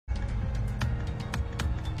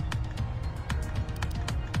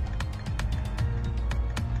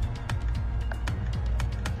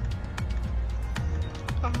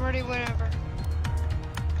I'm ready whenever.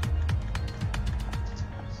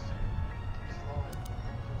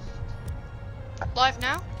 Live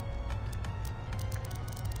now?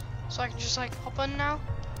 So I can just like hop on now?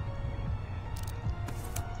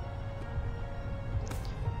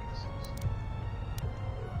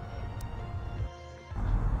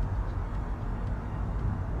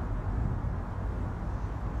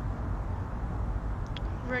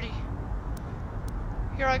 Ready.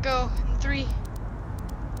 Here I go in 3,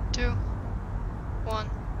 2, 1.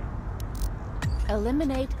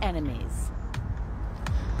 Eliminate enemies.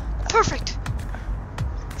 Perfect!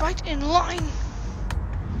 Right in line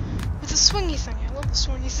with the swingy thing. I love the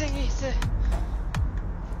swingy thingy.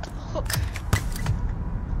 The hook.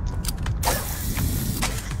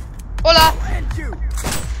 Hola!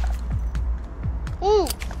 Ooh!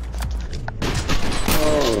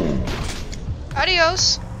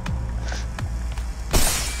 Adios!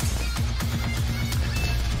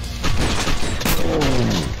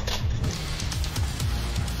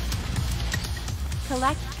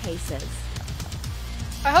 Collect cases.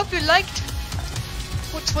 I hope you liked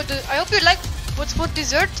I hope you liked what's for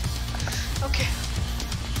dessert. Okay.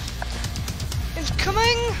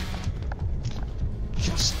 Incoming.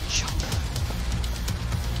 Just jump.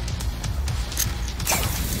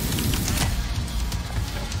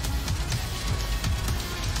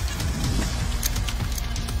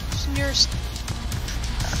 It's the nearest.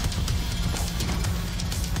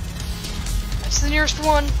 That's the nearest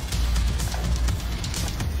one.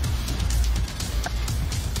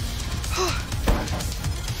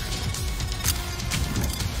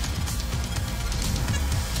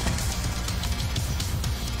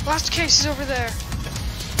 Last case is over there.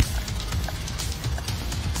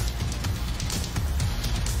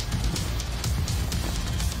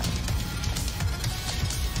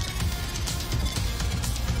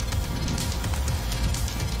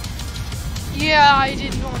 Yeah, I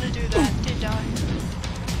didn't want to do that, did I?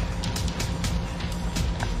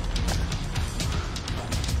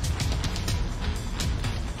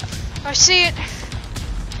 I see it.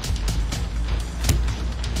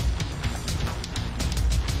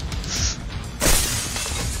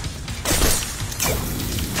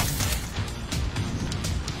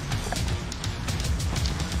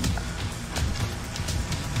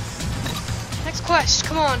 Next quest,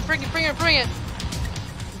 come on, bring it, bring it, bring it.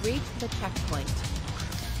 Reach the checkpoint.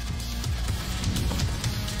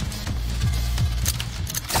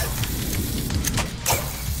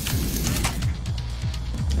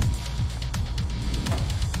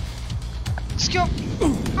 Let's go.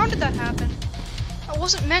 How did that happen? That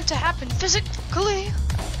wasn't meant to happen physically.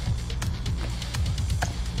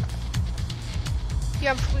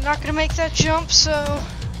 Yeah, I'm probably not gonna make that jump, so.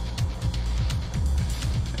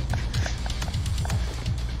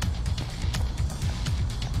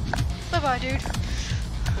 Bye-bye, dude.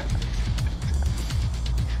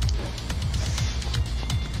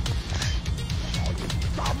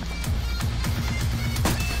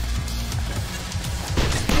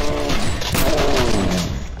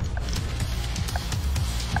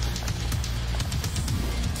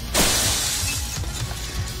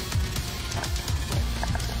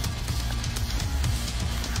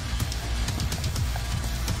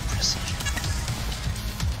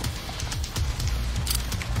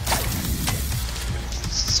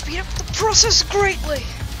 Speed up the process greatly.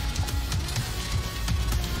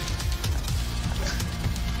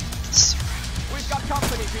 We've got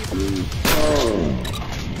company, people.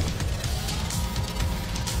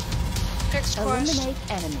 Next quest. Eliminate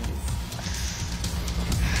enemies.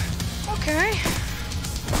 Okay.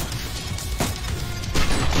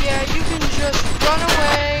 Yeah, you can just run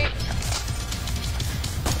away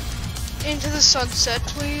into the sunset,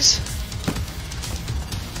 please.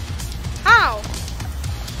 How?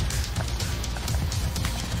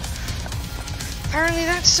 Apparently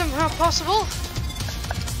that's somehow possible.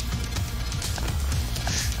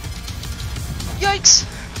 Yikes!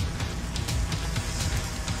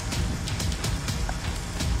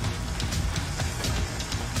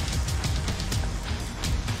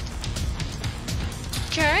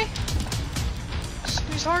 Okay.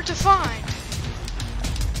 It's hard to find.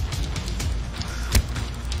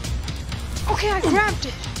 Okay, I grabbed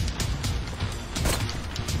it.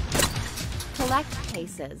 Collect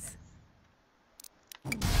cases.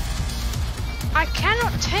 I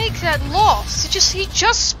cannot take that loss. He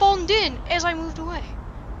just spawned in as I moved away.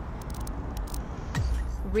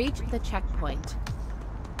 Reach the checkpoint.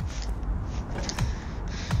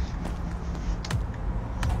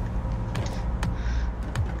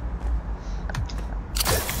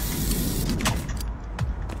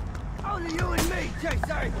 Only you and me,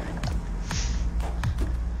 Chaser.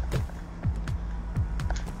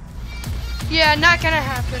 Yeah, not gonna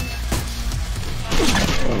happen.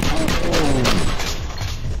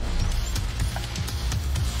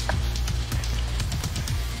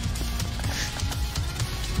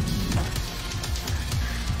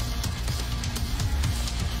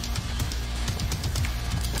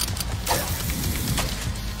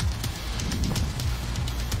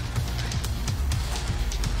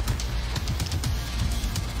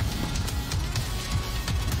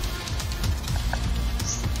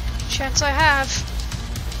 Chance I have.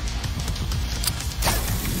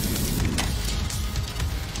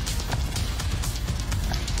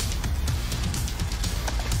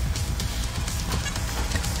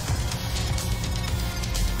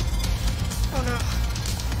 Oh no.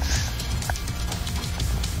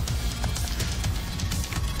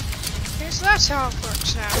 Okay, so that's how it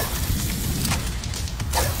works now.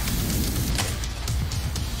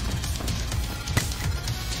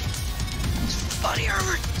 It's body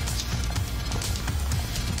armor.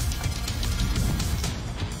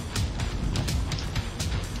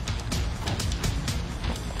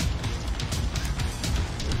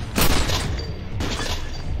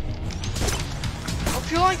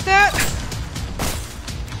 You like that?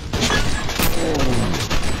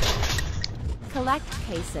 Collect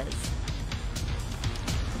cases.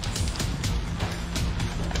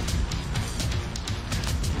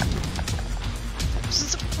 This is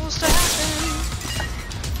supposed to happen.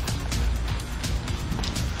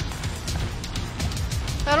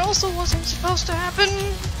 That also wasn't supposed to happen.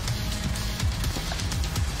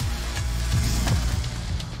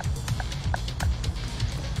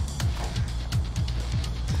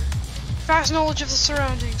 Fast knowledge of the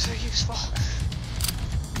surroundings are useful.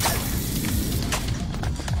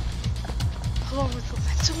 Along with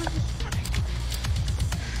momentum and warning.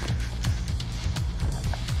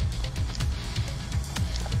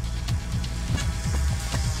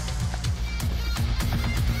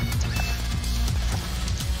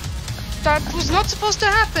 That was not supposed to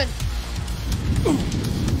happen.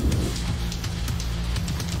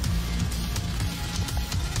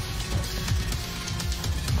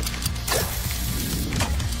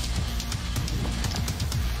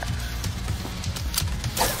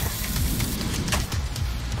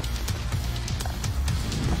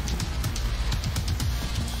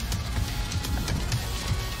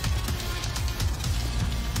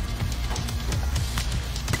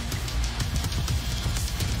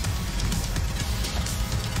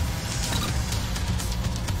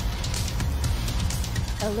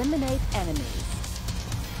 Eliminate enemies.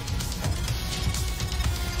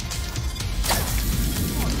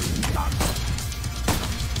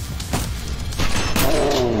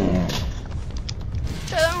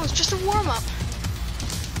 That was just a warm-up.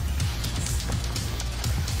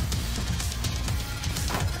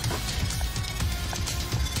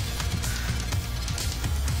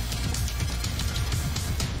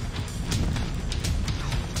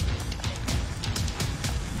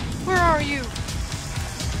 Where are you?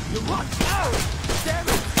 Damn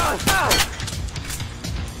it!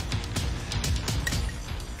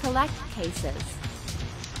 Collect cases.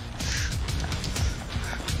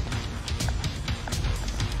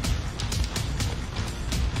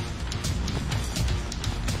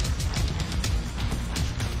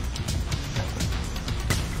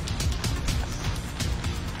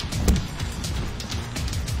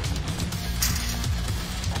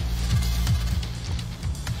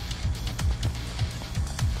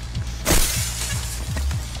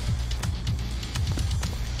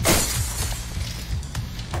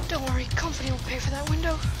 Don't worry, company will pay for that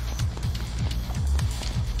window.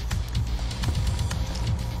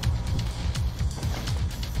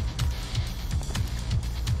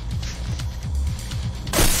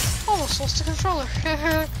 Almost lost the controller.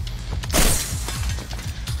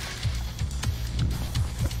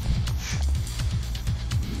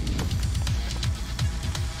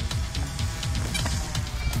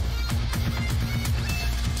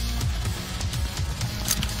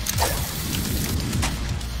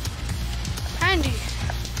 Handy.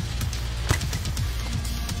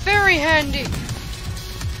 Very handy.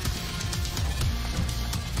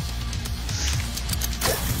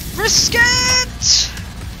 Risk it!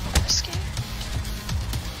 Risk it.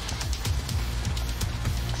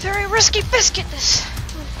 Very risky biscuit this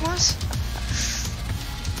was.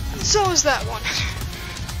 And so is that one.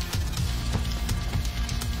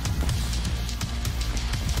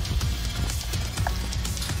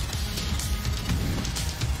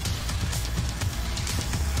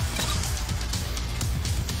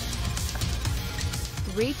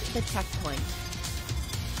 Reach the checkpoint.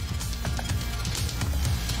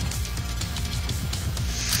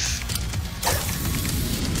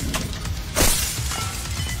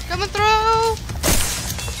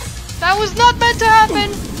 That was not meant to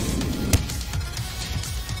happen!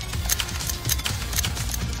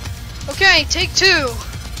 Okay, take 2.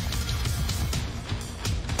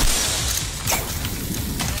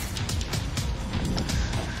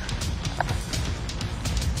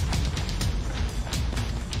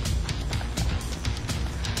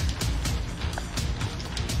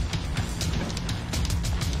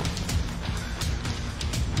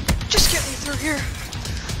 Just get me through here.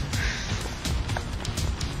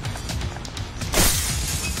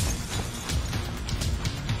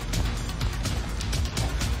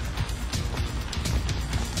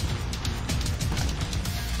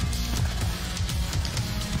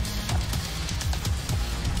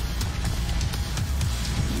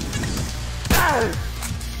 Ah!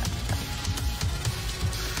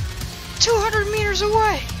 200 meters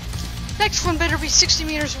away! Next one better be 60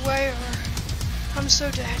 meters away or I'm so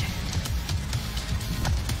dead.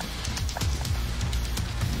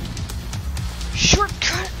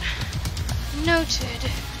 Shortcut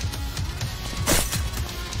noted.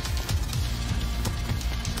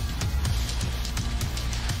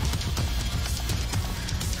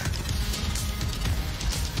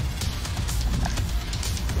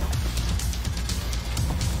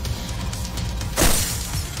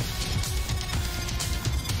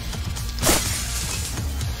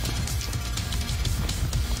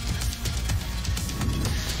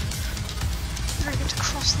 I get to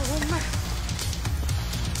cross the whole map.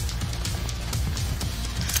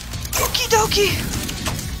 Okie dokie!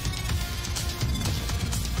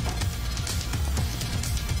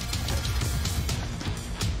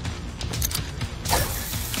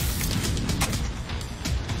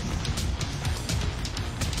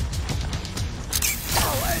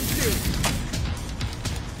 I'll end this!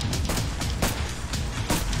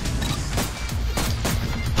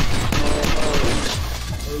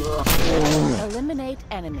 Eliminate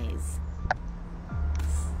enemies.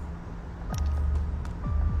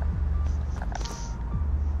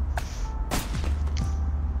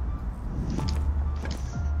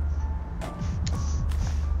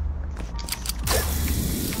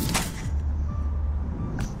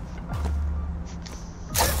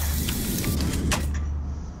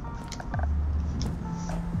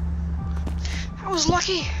 I was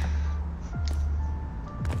lucky.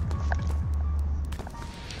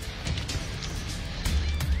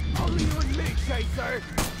 Only you and me, Chaser!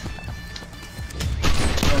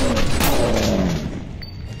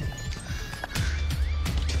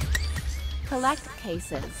 Collect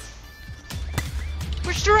cases.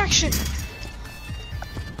 Which direction?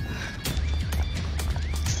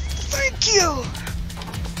 Thank you!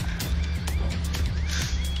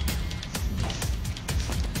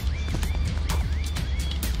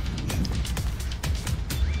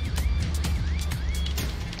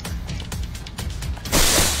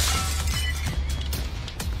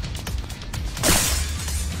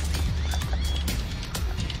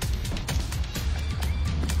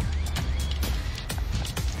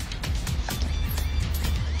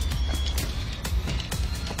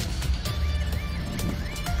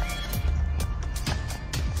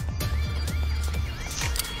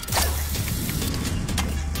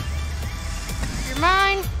 You're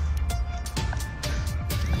mine.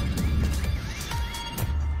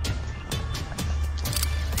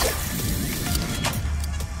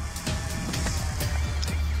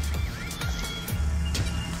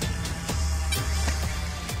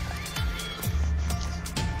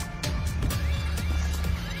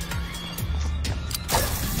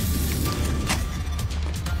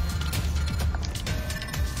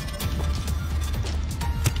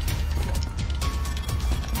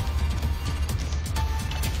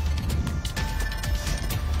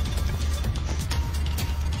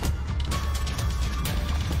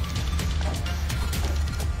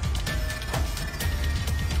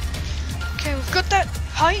 Okay, we've got that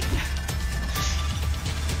height.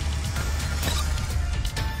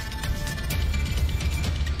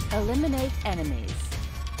 Eliminate enemies.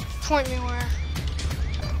 Point me where.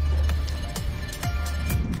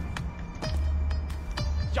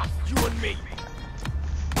 Just you and me!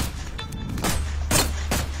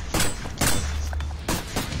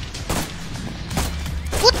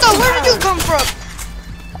 What the? Where did you come from?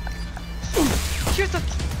 You're the.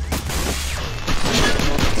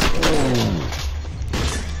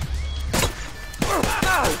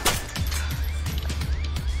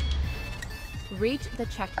 Reach the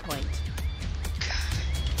checkpoint.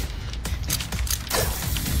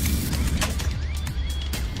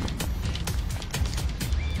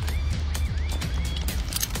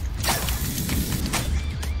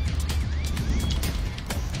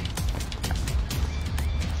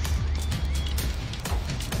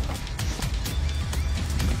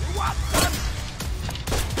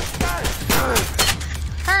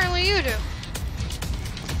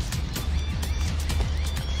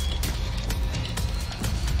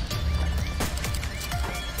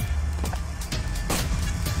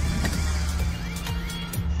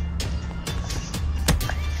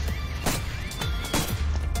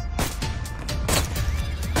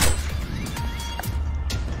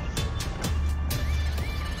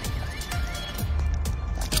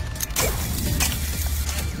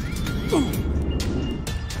 Yeah,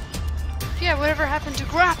 whatever happened to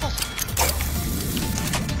grapple?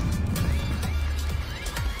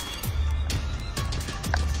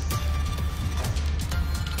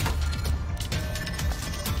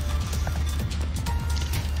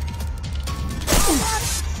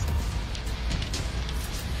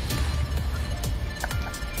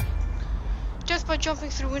 Death by jumping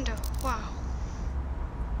through window. Wow.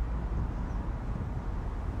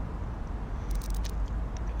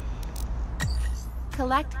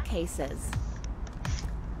 Collect cases.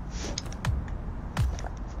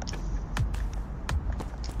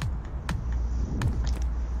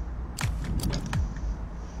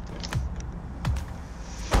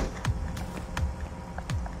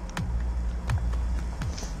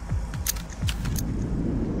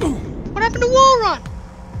 What happened to wall run?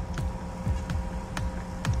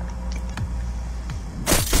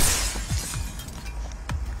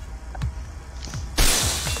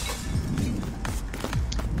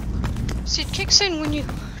 See, it kicks in when you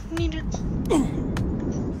need it.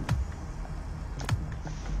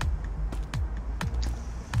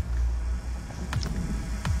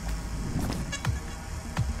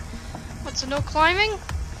 What, so no climbing?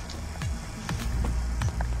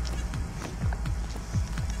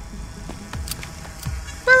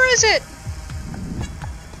 Where is it?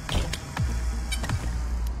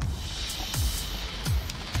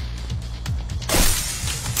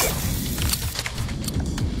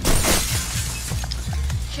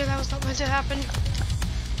 Yeah, that was not meant to happen.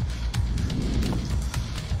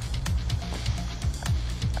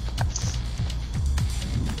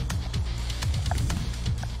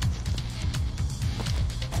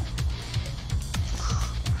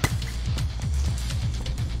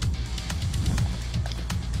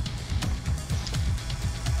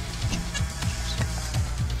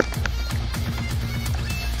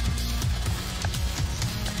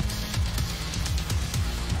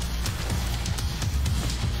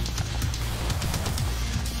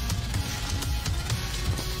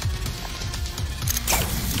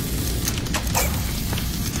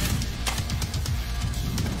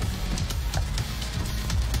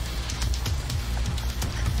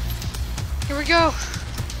 Here we go.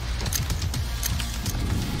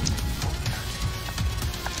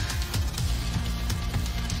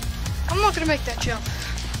 I'm not gonna make that jump.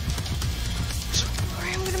 So I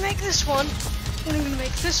am gonna make this one. And I'm gonna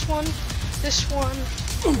make this one. This one.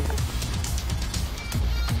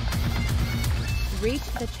 Reach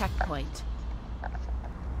the checkpoint.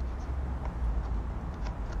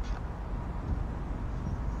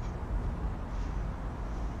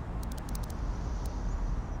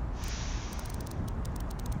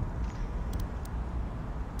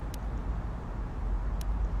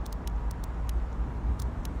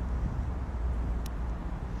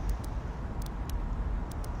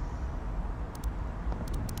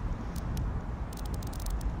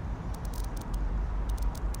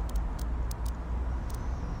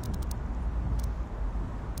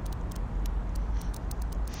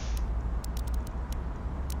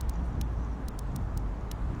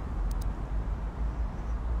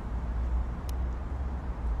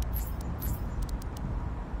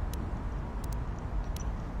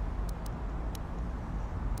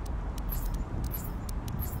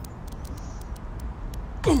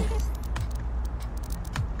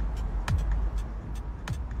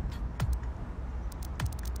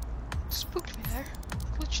 Spooked me there.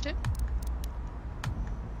 Glitched it.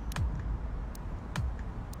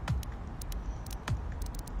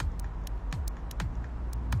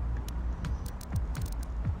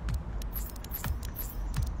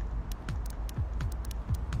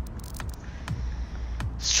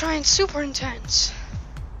 Let's try and super intense.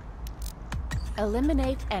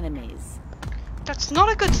 Eliminate enemies. That's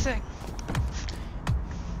not a good thing.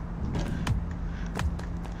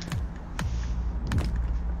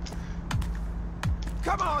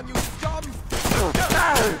 Come on, you scum!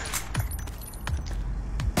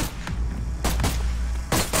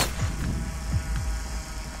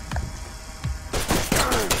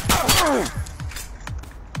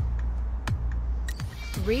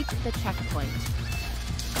 Reach the checkpoint.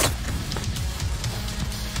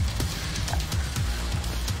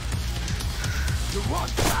 You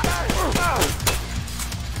want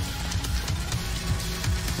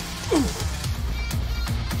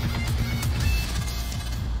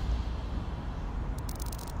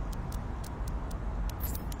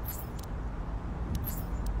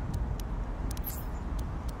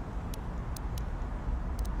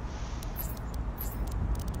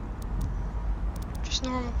Just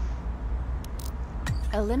normal.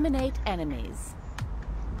 Eliminate enemies.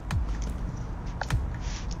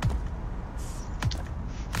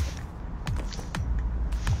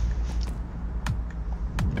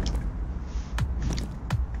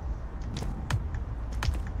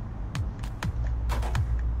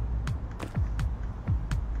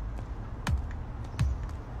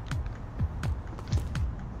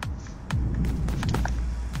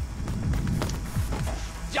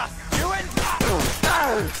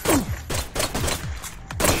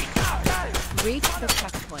 Reach the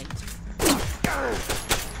checkpoint.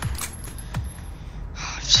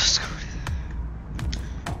 I'm so screwed.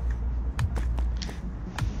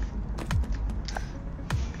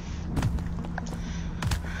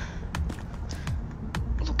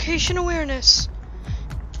 Location awareness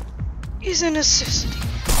is a necessity.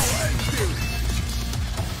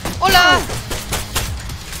 Hola!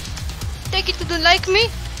 Take it to the like me?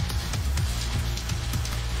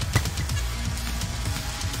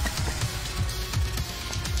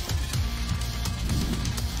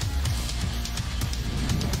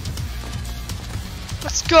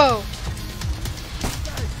 Let's go!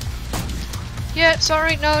 Yeah,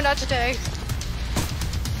 sorry, no, not today.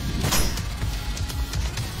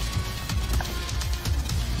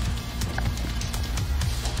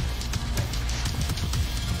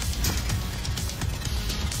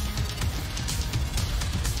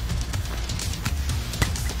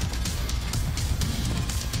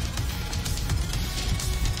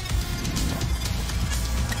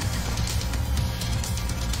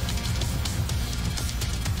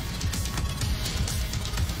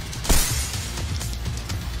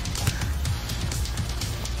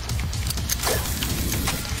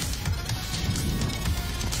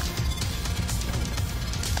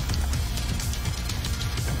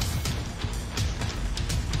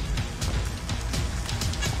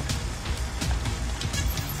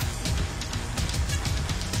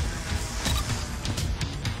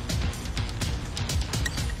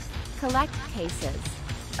 Collect cases.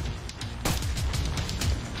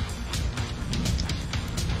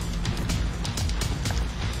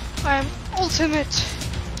 I am ultimate.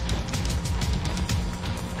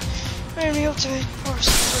 I am the ultimate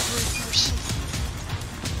parcel delivery person.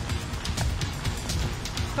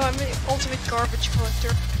 No, I'm the ultimate garbage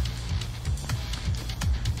collector.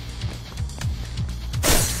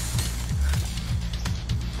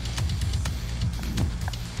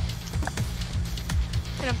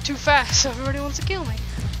 And I'm too fast, so everybody wants to kill me.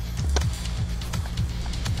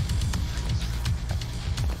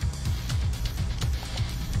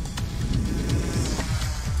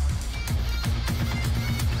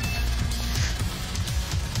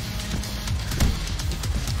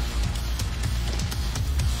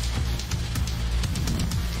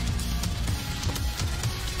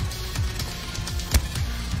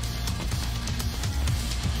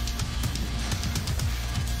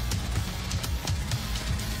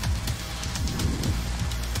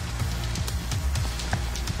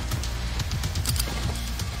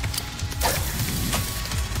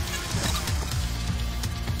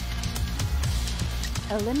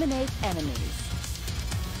 Eliminate enemies.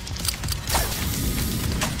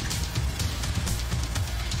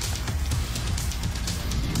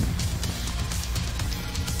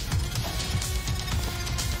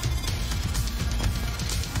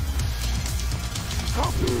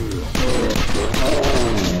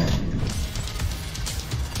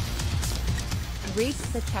 Reach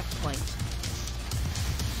the checkpoint.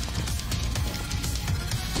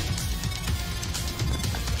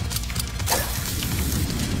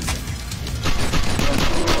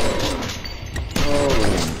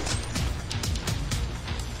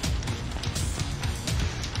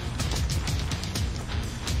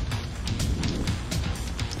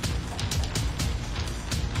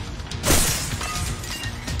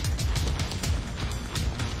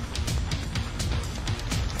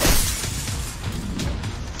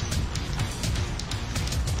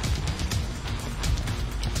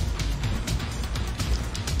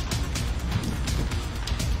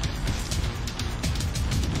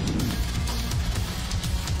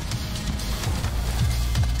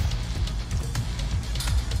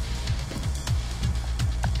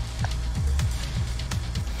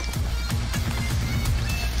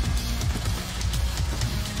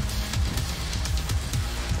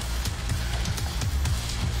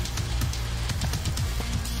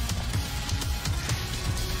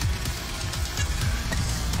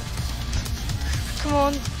 Come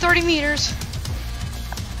on, 30 meters.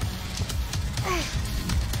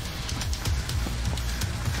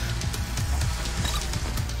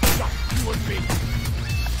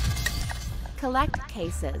 Collect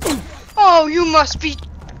cases. Oh, you must be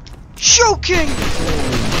joking!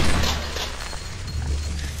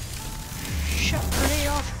 Shut grenade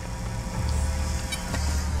off.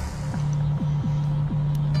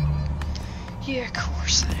 Yeah, of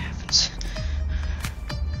course that happens.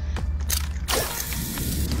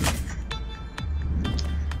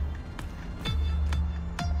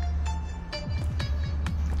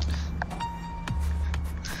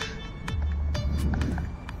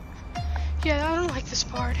 Yeah, I don't like this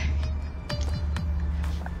part.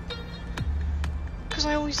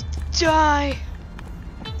 Die.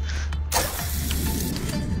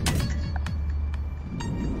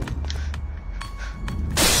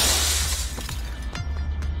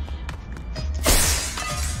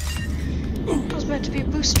 It was meant to be a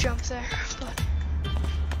boost jump there, but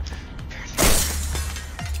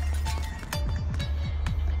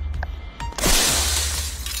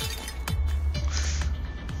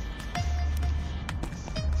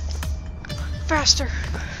faster.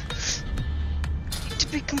 To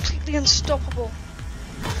be completely unstoppable.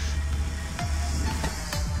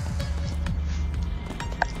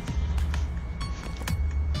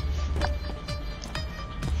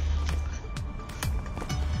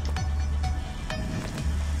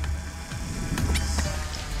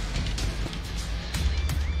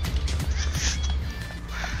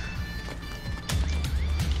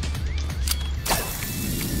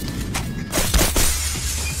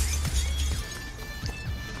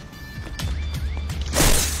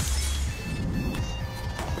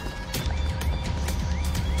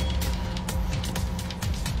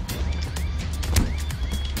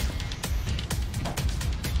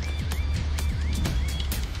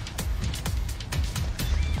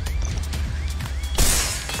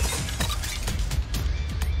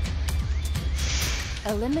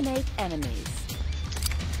 Eliminate enemies.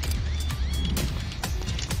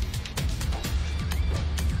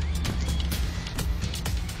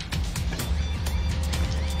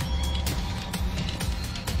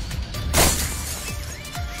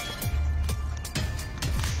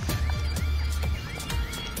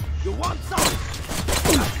 You want some?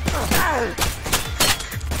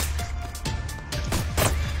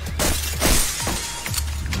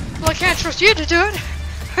 Well, I can't trust you to do it.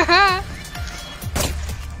 Haha.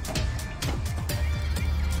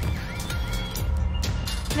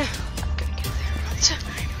 No, I'm gonna get there on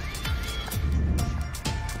time.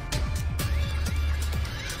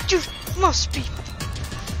 You must be.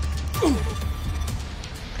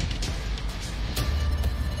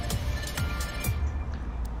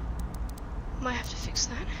 Might have to fix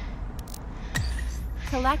that.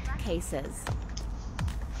 Collect cases.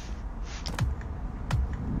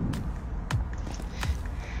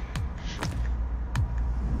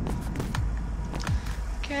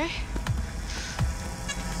 Okay.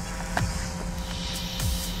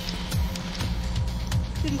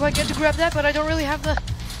 Didn't quite get to grab that, but I don't really have the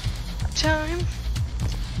time.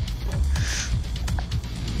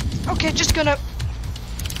 Okay, just gonna...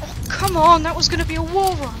 Oh, come on, that was gonna be a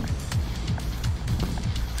wall run.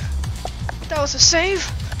 That was a save.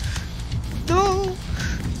 No.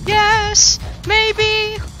 Yes.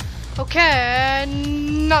 Maybe. Okay,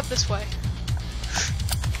 not this way.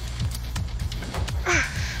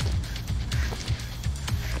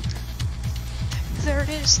 There it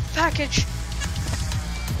is, the package.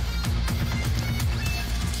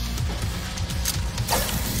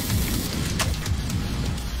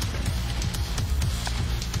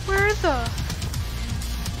 Where the?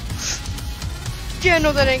 Yeah,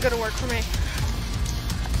 no, that ain't gonna work for me.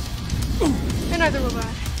 And neither will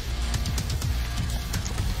that.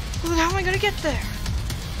 Well, then how am I gonna get there?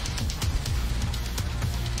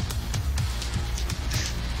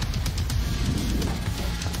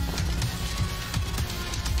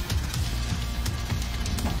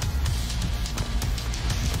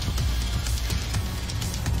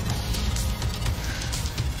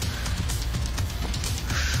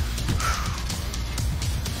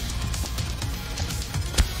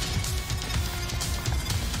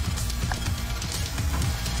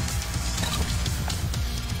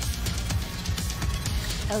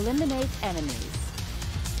 Eliminate enemies.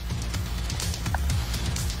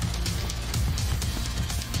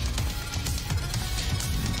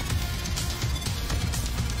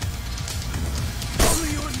 Only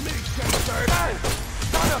you and me, Chester.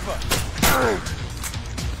 Son of a...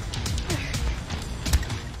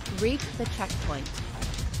 Reach the checkpoint.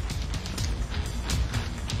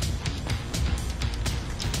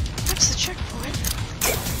 That's the checkpoint.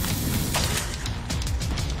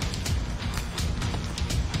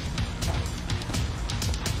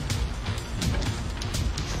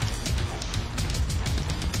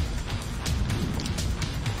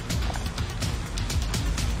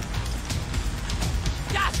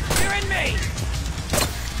 You're in me!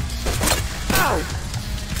 Ow!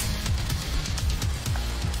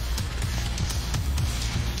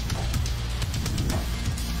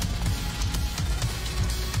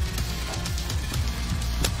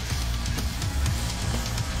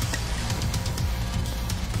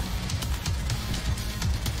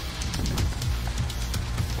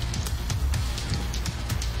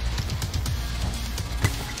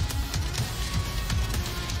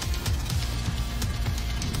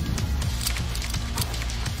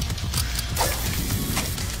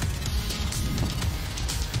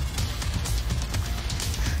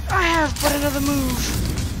 have but another move.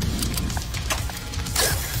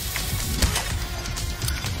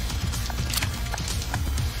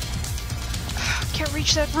 Can't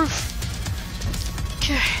reach that roof.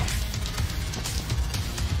 Okay.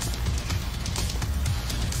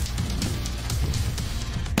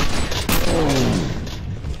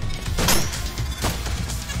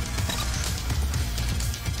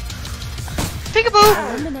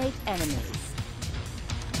 Peekaboo! Eliminate enemies.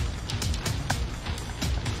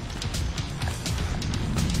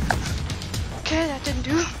 Okay, that didn't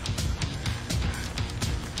do.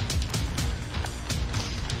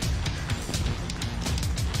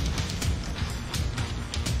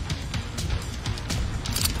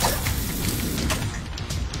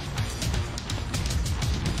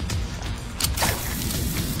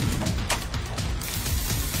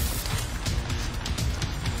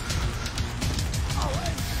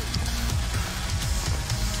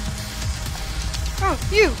 Oh,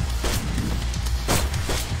 you!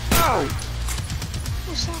 Oh!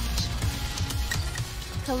 What's that?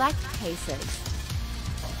 Collect cases.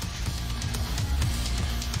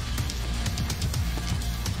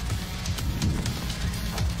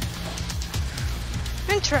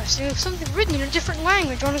 Interesting, there's something written in a different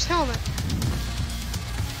language on his helmet.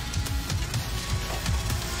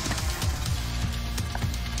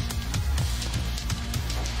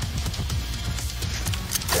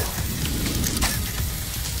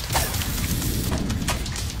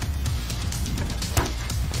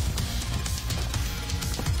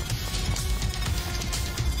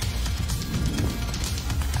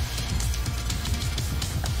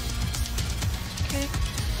 Okay,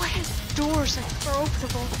 why have doors that are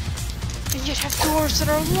openable and yet have doors that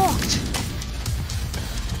are locked?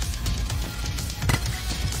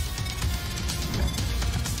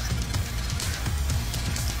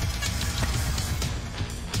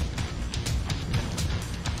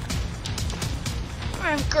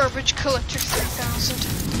 I'm Garbage Collector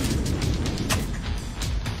 3000.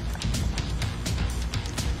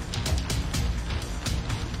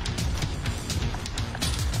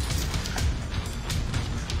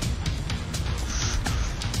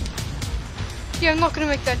 Yeah, I'm not gonna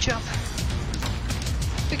make that jump.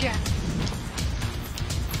 Again.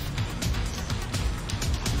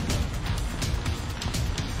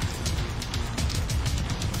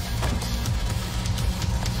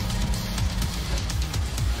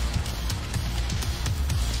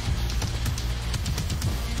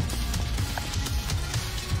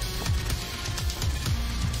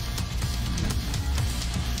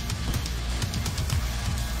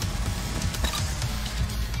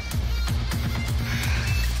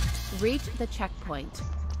 Reach the checkpoint.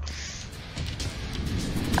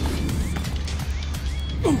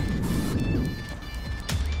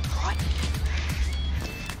 What?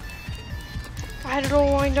 I had it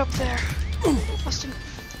all lined up there. Must have...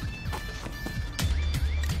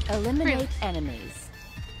 Eliminate Really? enemies.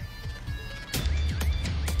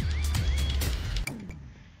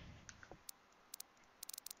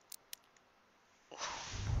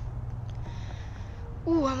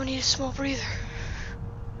 Ooh, I'm gonna need a small breather.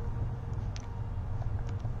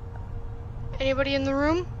 Anybody in the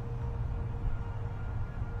room?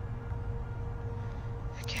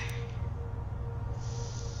 Okay.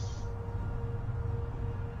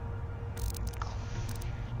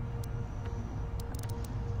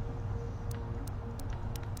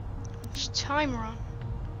 Just time run.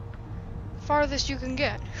 Farthest you can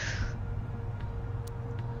get.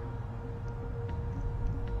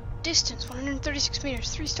 Distance 136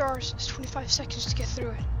 meters, 3 stars, is 25 seconds to get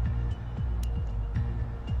through it.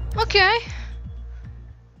 Okay.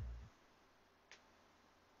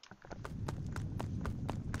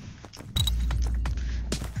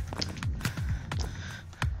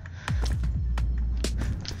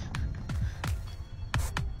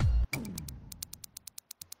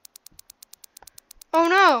 Oh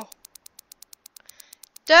no!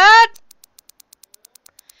 Dad?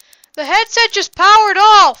 The headset just powered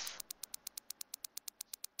off!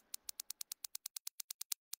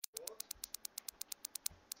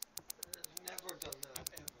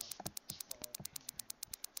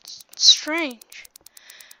 It's strange.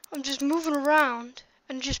 I'm just moving around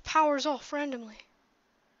and it just powers off randomly.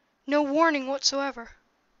 No warning whatsoever.